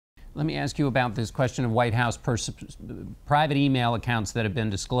Let me ask you about this question of White House private email accounts that have been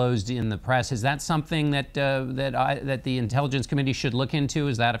disclosed in the press. Is that something that that the Intelligence Committee should look into?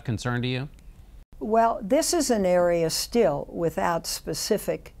 Is that of concern to you? Well, this is an area still without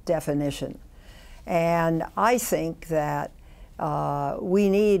specific definition. And I think that we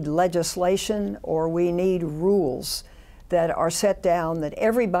need legislation or we need rules that are set down that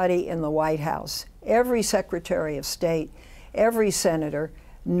everybody in the White House, every Secretary of State, every senator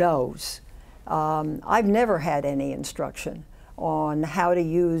knows. I've never had any instruction on how to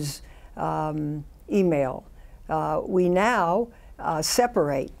use email. We now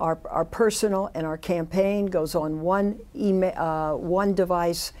separate our personal and our campaign goes on one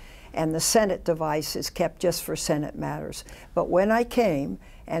device, and the Senate device is kept just for Senate matters. But when I came,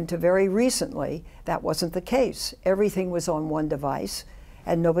 and to very recently, that wasn't the case. Everything was on one device,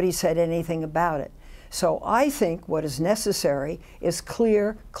 and nobody said anything about it. So I think what is necessary is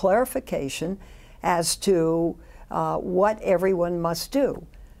clear clarification as to what everyone must do.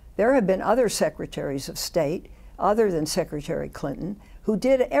 There have been other secretaries of state, other than Secretary Clinton, who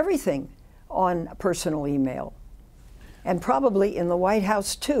did everything on personal email, and probably in the White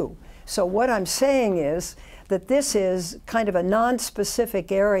House too. So what I'm saying is that this is kind of a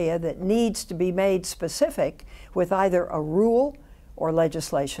non-specific area that needs to be made specific with either a rule or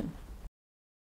legislation.